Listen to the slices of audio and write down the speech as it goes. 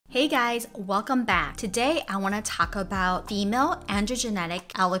Hey guys, welcome back. Today I want to talk about female androgenetic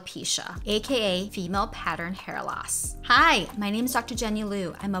alopecia, aka female pattern hair loss. Hi, my name is Dr. Jenny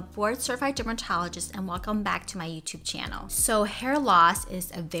Liu. I'm a board certified dermatologist and welcome back to my YouTube channel. So hair loss is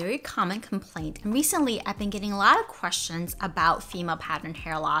a very common complaint, and recently I've been getting a lot of questions about female pattern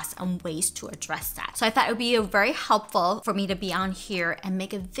hair loss and ways to address that. So I thought it would be very helpful for me to be on here and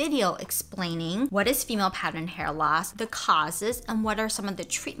make a video explaining what is female pattern hair loss, the causes, and what are some of the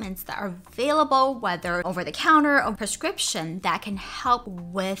treatments that are available, whether over the counter or prescription, that can help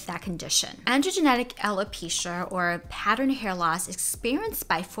with that condition. Androgenetic alopecia or pattern hair loss is experienced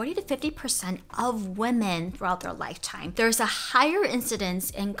by 40 to 50% of women throughout their lifetime. There's a higher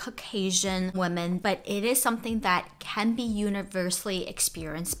incidence in Caucasian women, but it is something that can be universally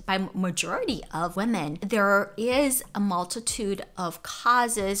experienced by majority of women. There is a multitude of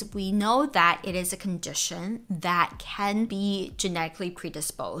causes. We know that it is a condition that can be genetically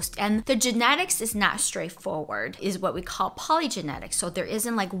predisposed. And the genetics is not straightforward, is what we call polygenetic. So there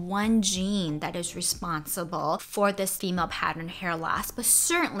isn't like one gene that is responsible for this female pattern hair loss, but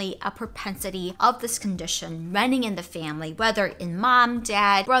certainly a propensity of this condition running in the family, whether in mom,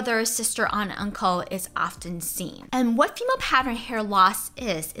 dad, brother, sister, aunt, uncle, is often seen. And what female pattern hair loss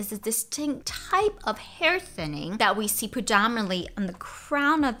is a distinct type of hair thinning that we see predominantly on the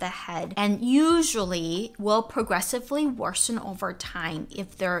crown of the head and usually will progressively worsen over time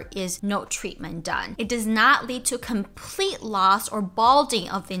if there is no treatment done. It does not lead to complete loss or balding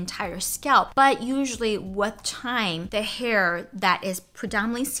of the entire scalp, but usually with time, the hair that is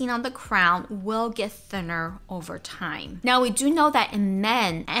predominantly seen on the crown will get thinner over time. Now, we do know that in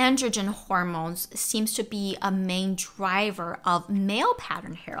men, androgen hormones seems to be a main driver of male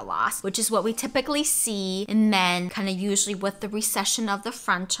pattern hair loss, which is what we typically see in men, kind of usually with the recession of the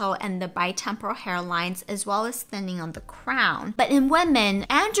frontal and the bitemporal hairlines, as well as thinning on the crown. But in women,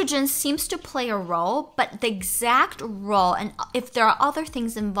 androgen seems to play a role, but the exact role, and if there are other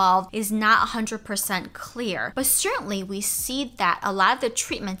things involved, is not 100% clear. But certainly we see that a lot of the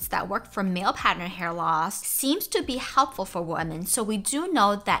treatments that work for male pattern hair loss seems to be helpful for women. So we do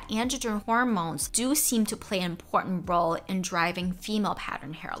know that androgen hormones do seem to play an important role in driving female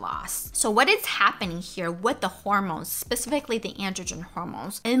pattern hair loss. So what is happening here with the hormones, specifically the androgen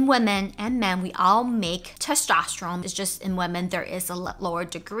hormones? In women and men, we all make testosterone. It's just in women, there is a lower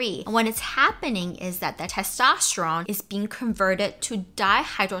degree. And what is happening is that the testosterone is being converted to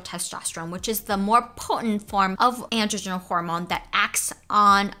dihydrotestosterone, which is the more potent form of androgen hormone that acts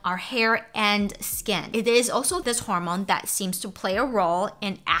on our hair and skin. It is also this hormone that seems to play a role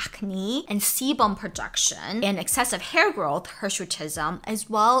in acne and sebum production and excessive hair growth, hirsutism, as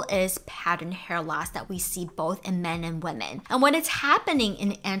well as pattern hair loss that we see both in men and women. And what is happening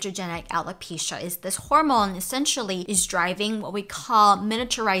in androgenic alopecia is this hormone essentially is driving what we call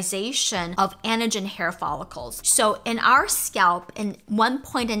miniaturization of anagen hair follicles. So in our scalp, in one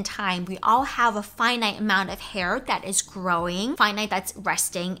point in time, we all have a finite amount of hair that is growing, finite that's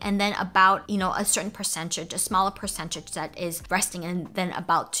resting, and then about, a certain percentage, a smaller percentage that is resting and then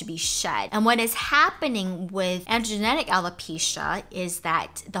about to be shed. And what is happening with androgenetic alopecia is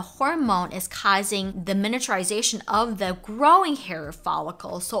that the hormone is causing the miniaturization of the growing hair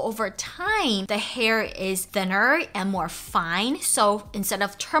follicles. So over time, the hair is thinner and more fine. So instead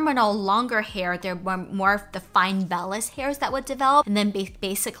of terminal longer hair, there were more of the fine vellus hairs that would develop, and then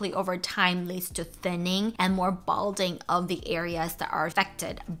basically over time leads to thinning and more balding of the areas that are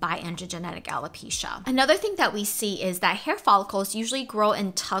affected by androgenetic alopecia. Another thing that we see is that hair follicles usually grow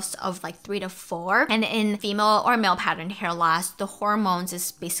in tufts of like 3 to 4, and in female or male pattern hair loss, the hormones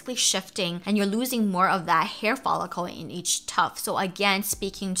is basically shifting and you're losing more of that hair follicle in each tuft. So again,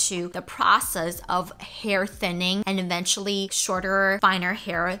 speaking to the process of hair thinning and eventually shorter, finer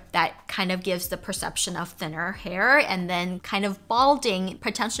hair that kind of gives the perception of thinner hair, and then kind of balding,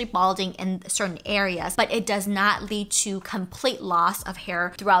 potentially balding in certain areas, but it does not lead to complete loss of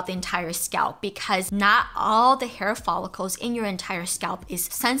hair throughout the entire scalp, because not all the hair follicles in your entire scalp is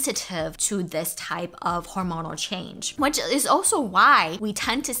sensitive to this type of hormonal change, which is also why we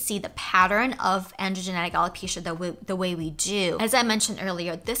tend to see the pattern of androgenetic alopecia the way we do. As I mentioned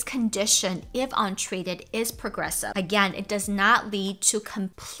earlier, this condition, if untreated, is progressive. Again, it does not lead to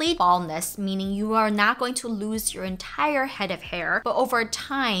complete baldness, meaning you are not going to lose your entire head of hair, but over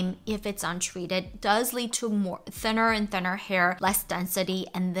time, if it's untreated, does lead to more thinner and thinner hair, less density,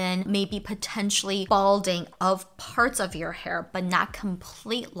 and then maybe potentially balding of parts of your hair, but not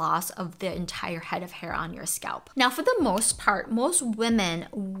complete loss of the entire head of hair on your scalp. Now, for the most part, most women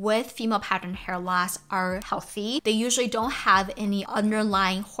with female pattern hair loss are healthy. They usually don't have any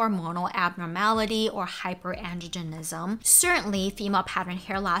underlying hormonal abnormality or hyperandrogenism. Certainly, female pattern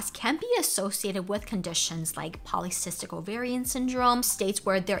hair loss can be associated with conditions like polycystic ovarian syndrome, states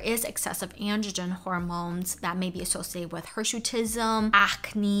where there is excessive androgen hormones that may be associated with hirsutism,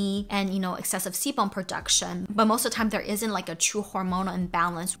 acne, and excessive sebum production. But most of the time there isn't like a true hormonal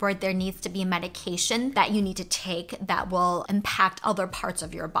imbalance where there needs to be medication that you need to take that will impact other parts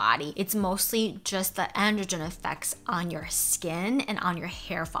of your body. It's mostly just the androgen effects on your skin and on your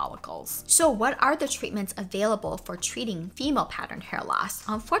hair follicles. So what are the treatments available for treating female pattern hair loss?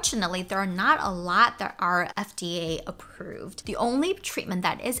 Unfortunately, there are not a lot that are FDA approved. The only treatment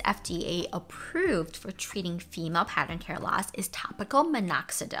that is FDA approved for treating female pattern hair loss is topical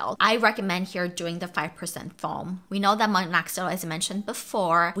minoxidil. I recommend here doing the 5% foam. We know that minoxidil, as I mentioned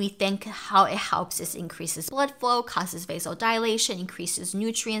before, we think how it helps is increases blood flow, causes vasodilation, increases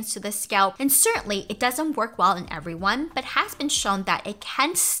nutrients to the scalp, and certainly it doesn't work well in everyone, but has been shown that it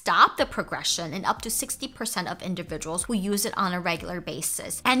can stop the progression in up to 60% of individuals who use it on a regular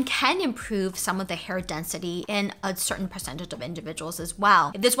basis, and can improve some of the hair density in a certain percentage of individuals as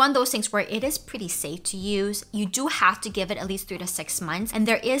well. It's one of those things where it is pretty safe to use. You do have to give it at least 3 to 6 months, and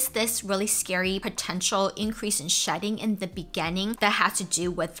there is this really scary potential increase in shedding in the beginning that has to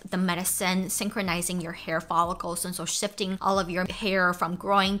do with the medicine synchronizing your hair follicles, and so shifting all of your hair from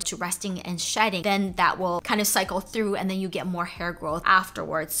growing to resting and shedding. Then that will kind of cycle through, and then you get more hair growth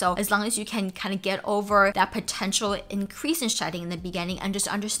afterwards. So as long as you can kind of get over that potential increase in shedding in the beginning, and just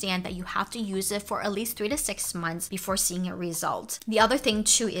understand that you have to use it for at least 3 to 6 months before seeing a result. The other thing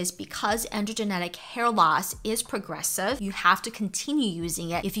too is because androgenetic hair loss is progressive, you have to continue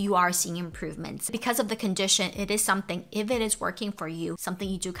using it if you are seeing improvements. Because of the condition, it is something, if it is working for you, something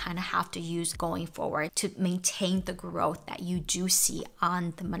you do kind of have to use going forward to maintain the growth that you do see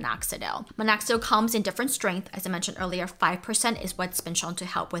on the minoxidil. Minoxidil comes in different strength. As I mentioned earlier, 5% is what's been shown to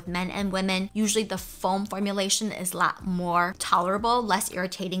help with men and women. Usually the foam formulation is a lot more tolerable, less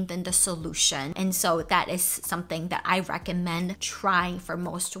irritating than the solution. And so that is something that I recommend trying for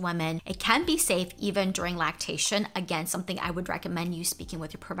most women. It can be safe even during lactation. Again, something I would recommend you speaking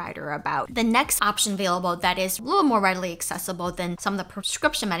with your provider about. The next option available that is a little more readily accessible than some of the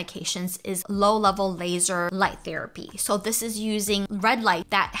prescription medications is low-level laser light therapy. So this is using red light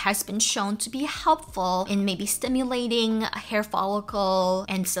that has been shown to be helpful in maybe stimulating a hair follicle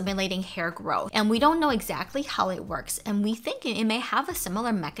and stimulating hair growth. And we don't know exactly how it works, and we think it may have a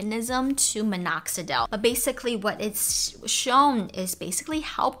similar mechanism to minoxidil. But basically what it's shown is basically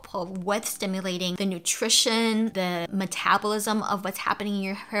helpful with stimulating the nutrition, the metabolism of what's happening in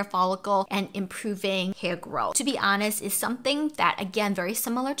your hair follicle, and improving hair growth. To be honest, is something that, again, very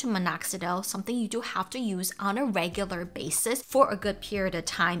similar to minoxidil, something you do have to use on a regular basis for a good period of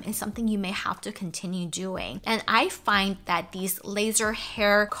time, and something you may have to continue doing. And I find that these laser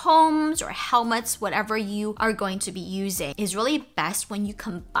hair combs or helmets, whatever you are going to be using, is really best when you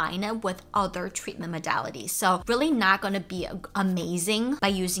combine it with other treatment modalities. So really not going to be amazing by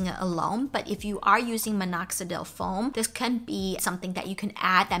using it alone, but if you are using minoxidil foam, this can be something that you can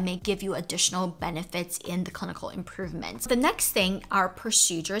add that may give you additional benefits in the clinical improvements. The next thing are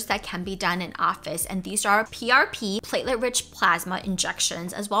procedures that can be done in office, and these are PRP, platelet-rich plasma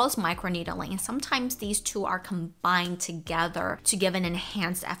injections, as well as microneedling. And sometimes these two are combined together to give an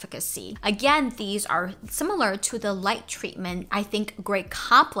enhanced efficacy. Again, these are similar to the light treatment. I think great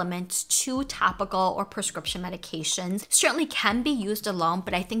complements to topical or prescription medications. Certainly can be used alone,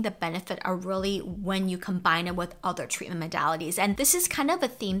 but I think the benefit are really when you combine it with other treatment modalities. And this is kind of a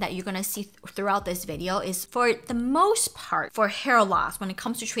theme that you're going to see throughout this video is, for the most part, for hair loss, when it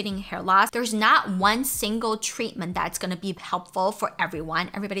comes to treating hair loss, there's not one single treatment that's going to be helpful for everyone.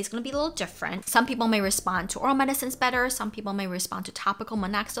 Everybody's going to be a little different. Some people may respond to oral medicines better. Some people may respond to topical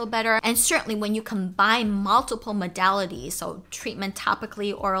minoxidil better. And certainly when you combine multiple modalities, so treatment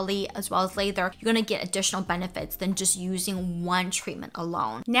topically, orally, as well as laser, you're going to get additional benefits than just using one treatment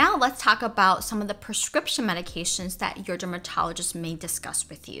alone. Now let's talk about some of the prescription medications that your dermatologist may discuss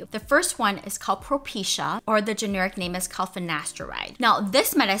with you. The first one is called Alopecia, or the generic name is called finasteride. Now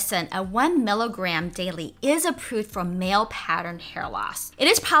this medicine at 1 milligram daily is approved for male pattern hair loss. It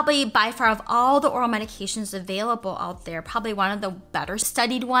is probably by far of all the oral medications available out there, probably one of the better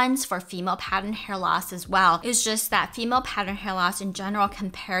studied ones for female pattern hair loss as well. It's just that female pattern hair loss in general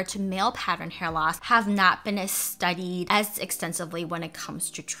compared to male pattern hair loss have not been as studied as extensively when it comes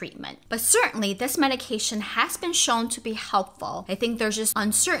to treatment. But certainly this medication has been shown to be helpful. I think there's just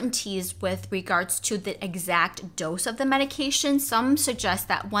uncertainties with regards to the exact dose of the medication. Some suggest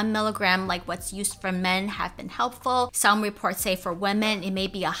that 1 milligram, like what's used for men, have been helpful. Some reports say for women it may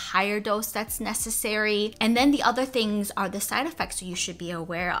be a higher dose that's necessary. And then the other things are the side effects you should be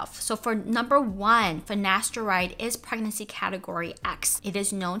aware of. So for number one, finasteride is pregnancy category X. It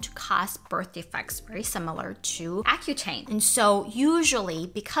is known to cause birth defects, very similar to Accutane. And so usually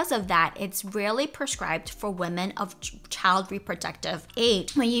because of that, it's rarely prescribed for women of child reproductive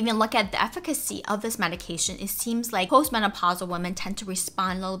age. When you even look at the efficacy of this medication, it seems like postmenopausal women tend to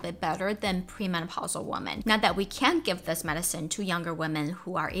respond a little bit better than premenopausal women. Not that we can't give this medicine to younger women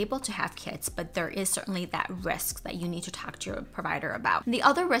who are able to have kids, but there is certainly that risk that you need to talk to your provider about. And the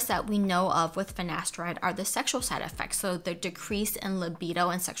other risks that we know of with finasteride are the sexual side effects, so the decrease in libido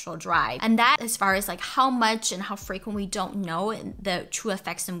and sexual drive. And that, as far as like how much and how frequent, we don't know the true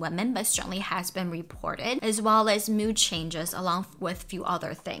effects in women, but certainly has been reported, as well as mood changes along with a few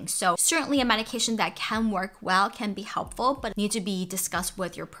other things. So certainly a medication that can work well, can be helpful, but need to be discussed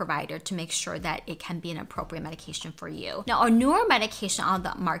with your provider to make sure that it can be an appropriate medication for you. Now, a newer medication on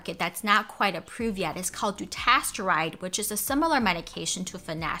the market that's not quite approved yet is called dutasteride, which is a similar medication to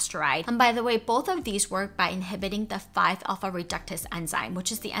finasteride. And by the way, both of these work by inhibiting the 5-alpha reductase enzyme,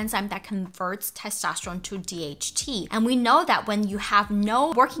 which is the enzyme that converts testosterone to DHT. And we know that when you have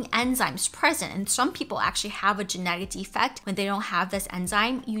no working enzymes present, and some people actually have a genetic defect, when they don't have this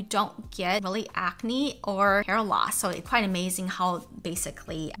enzyme, you don't get really acne or hair loss. So it's quite amazing how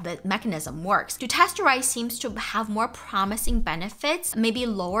basically the mechanism works. Dutasteride seems to have more promising benefits, maybe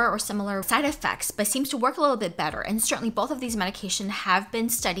lower or similar side effects, but seems to work a little bit better. And certainly both of these medications have been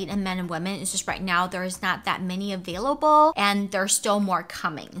studied in men and women. It's just right now there is not that many available, and there's still more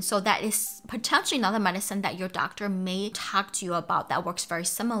coming. So that is potentially another medicine that your doctor may talk to you about that works very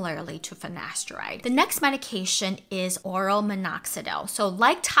similarly to finasteride. The next medication is oral minoxidil. So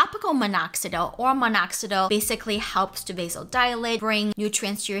like topical minoxidil, oral minoxidil basically helps to vasodilate, bring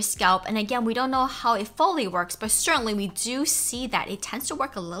nutrients to your scalp. And again, we don't know how it fully works, but certainly we do see that it tends to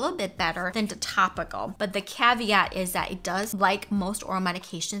work a little bit better than the topical. But the caveat is that it does, like most oral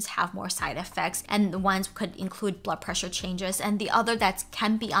medications, have more side effects, and the ones could include blood pressure changes. And the other that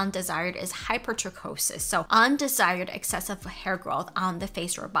can be undesired is hypertrichosis, so undesired excessive hair growth on the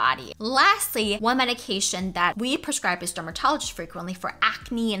face or body. Lastly, one medication that we prescribe as dermatologists frequently for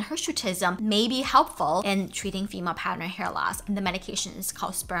acne and hirsutism may be helpful in treating female pattern hair loss, and the medication is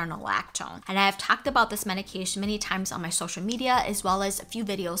called spironolactone. And I have talked about this medication many times on my social media, as well as a few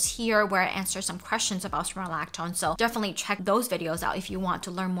videos here where I answer some questions about spironolactone, so definitely check those videos out if you want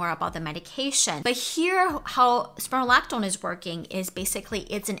to learn more about the medication. But here, how spironolactone is working is basically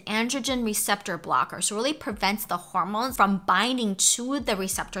it's an androgen receptor blocker, so it really prevents the hormones from binding to the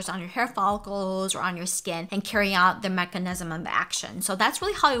receptors on your hair follicles or on your skin and carrying out the mechanism of action. So that's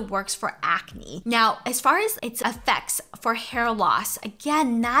really how it works for acne. Now, as far as its effects for hair loss,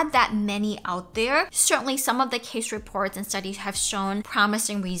 again, not that many out there. Certainly some of the case reports and studies have shown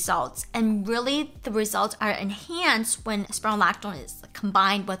promising results, and really the results are enhanced when spironolactone is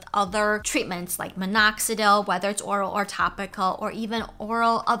combined with other treatments like minoxidil, whether it's oral or topical, or even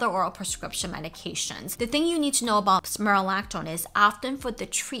other oral prescription medications. The thing you need to know about spironolactone is often for the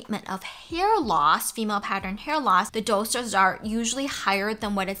treatment of hair loss, female pattern hair loss, the doses are usually higher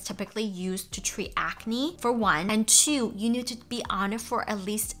than what is typically used to treat acne, for one. And two, you need to be on it for at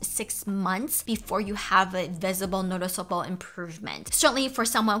least 6 months before you have a visible, noticeable improvement. Certainly for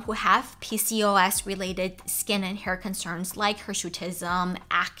someone who have PCOS related skin and hair concerns like hirsutism,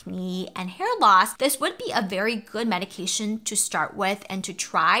 acne, and hair loss, this would be a very good medication to start with and to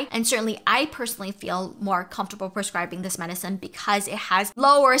try. And certainly I personally feel more comfortable prescribing this medicine because it has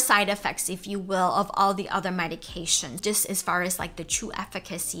lower side effects, if you will, of all the other medications. Just as far as like the true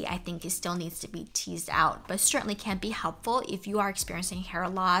efficacy, I think it still needs to be teased out, but certainly can be helpful if you are experiencing hair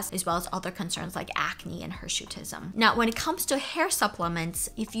loss as well as other concerns like acne and hirsutism. Now, when it comes to hair supplements,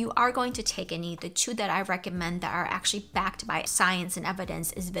 if you are going to take any, the two that I recommend that are actually backed by science and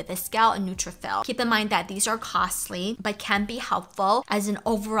evidence is Viviscal and Nutrafil. Keep in mind that these are costly, but can be helpful as an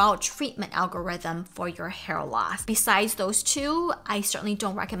overall treatment algorithm for your hair loss. Besides those two, I certainly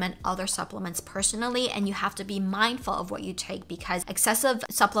don't recommend other supplements personally, and you have to be mindful of what you take because excessive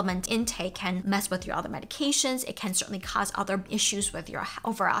supplement intake can mess with your other medications. It can certainly cause other issues with your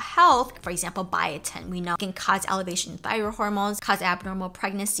overall health. For example, biotin, we know can cause elevation in thyroid hormones, cause abnormal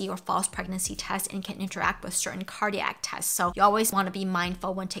pregnancy or false pregnancy tests, and can interact with certain cardiac tests. So you always want to be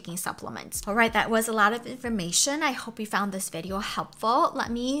mindful when taking supplements. All right, that was a lot of information. I hope you found this video helpful.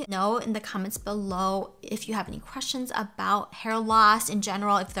 Let me know in the comments below if you have any questions about hair loss in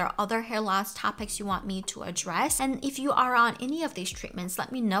general, if there are other hair loss topics you want me to address. And if you are on any of these treatments,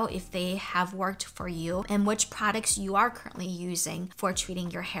 let me know if they have worked for you and which products you are currently using for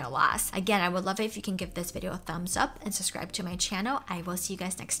treating your hair loss. Again, I would love it if you can give this video a thumbs up and subscribe to my channel. I will see you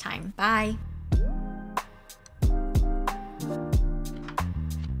guys next time. Bye.